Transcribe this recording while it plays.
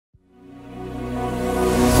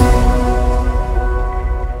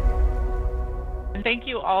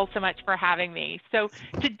all so much for having me. So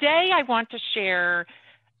today I want to share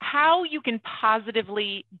how you can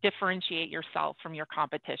positively differentiate yourself from your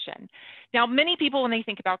competition. Now, many people, when they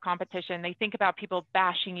think about competition, they think about people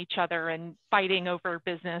bashing each other and fighting over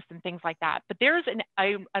business and things like that. But there's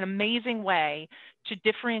an amazing way to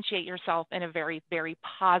differentiate yourself in a very, very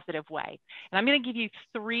positive way. And I'm going to give you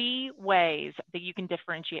 3 ways that you can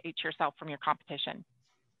differentiate yourself from your competition.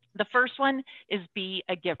 The first one is be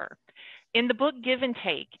a giver. In the book Give and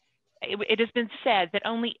Take, it has been said that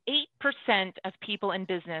only 8% of people in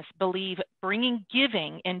business believe bringing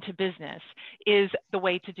giving into business is the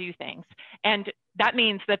way to do things. And that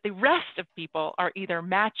means that the rest of people are either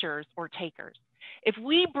matchers or takers. If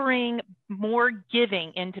we bring more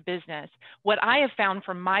giving into business, what I have found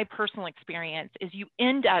from my personal experience is you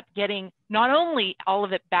end up getting not only all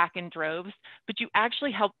of it back in droves, but you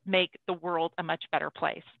actually help make the world a much better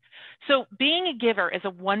place. So being a giver is a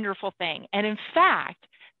wonderful thing. And in fact,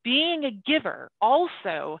 being a giver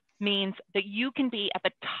also means that you can be at the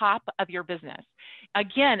top of your business.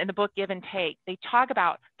 Again, in the book Give and Take, they talk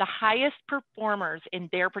about the highest performers in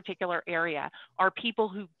their particular area are people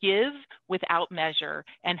who give without measure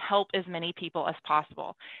and help as many people as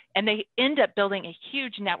possible. And they end up building a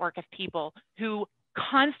huge network of people who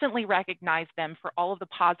constantly recognize them for all of the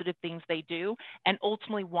positive things they do and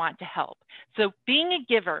ultimately want to help. So being a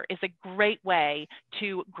giver is a great way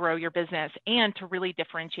to grow your business and to really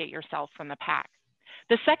differentiate yourself from the pack.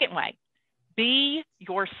 The second way, be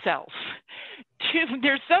yourself.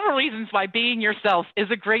 There's several reasons why being yourself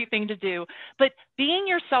is a great thing to do, but being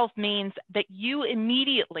yourself means that you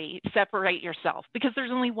immediately separate yourself because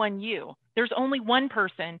there's only one you. There's only one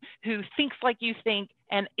person who thinks like you think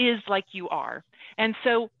and is like you are. And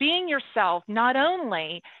so being yourself not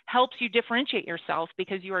only helps you differentiate yourself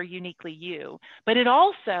because you are uniquely you, but it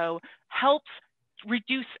also helps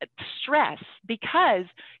reduce stress because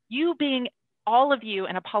you being all of you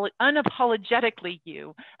and unapologetically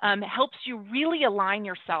you helps you really align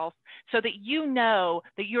yourself so that you know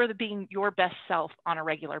that you're being your best self on a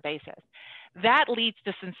regular basis. That leads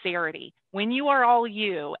to sincerity. When you are all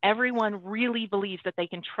you, everyone really believes that they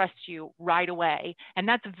can trust you right away. And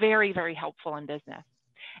that's very, very helpful in business.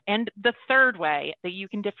 And the third way that you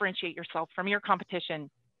can differentiate yourself from your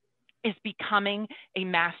competition is becoming a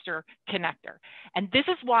master connector. And this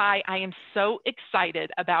is why I am so excited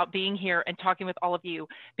about being here and talking with all of you,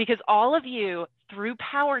 because all of you through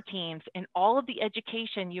Power Teams and all of the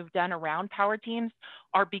education you've done around Power Teams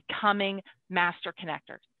are becoming master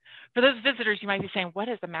connectors. For those visitors, you might be saying, what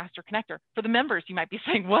is a master connector? For the members, you might be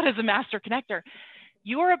saying, what is a master connector?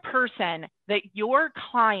 You're a person that your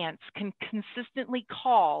clients can consistently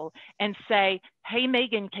call and say, hey,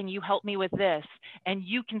 Meaghan, can you help me with this? And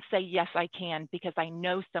you can say, yes, I can, because I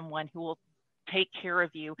know someone who will take care of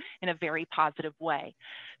you in a very positive way.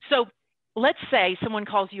 So let's say someone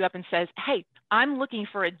calls you up and says, hey, I'm looking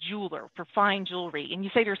for a jeweler for fine jewelry. And you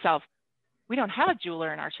say to yourself, we don't have a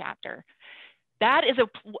jeweler in our chapter. That is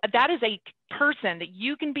a person that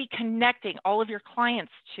you can be connecting all of your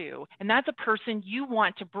clients to. And that's a person you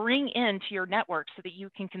want to bring into your network so that you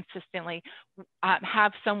can consistently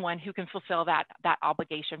have someone who can fulfill that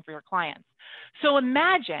obligation for your clients. So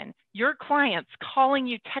imagine your clients calling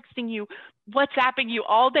you, texting you, WhatsApping you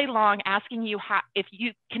all day long, asking you if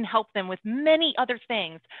you can help them with many other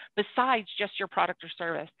things besides just your product or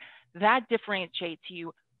service. That differentiates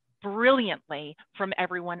you brilliantly from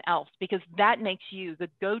everyone else, because that makes you the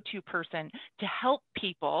go-to person to help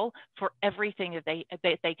people for everything that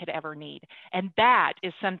they could ever need. And that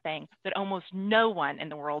is something that almost no one in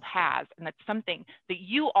the world has. And that's something that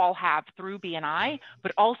you all have through BNI,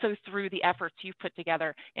 but also through the efforts you've put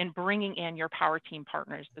together in bringing in your Power Team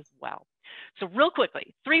partners as well. So real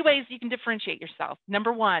quickly, 3 ways you can differentiate yourself.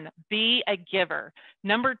 Number 1, be a giver.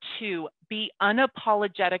 Number 2, be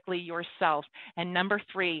unapologetically yourself. And number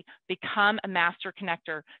 3, become a master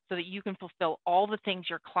connector so that you can fulfill all the things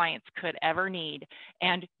your clients could ever need.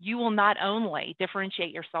 And you will not only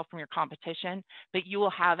differentiate yourself from your competition, but you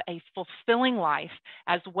will have a fulfilling life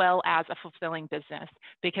as well as a fulfilling business,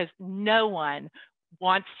 because no one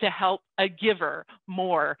wants to help a giver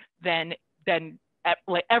more than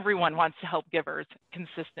everyone wants to help givers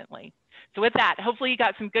consistently. So with that, hopefully you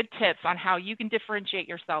got some good tips on how you can differentiate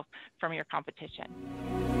yourself from your competition.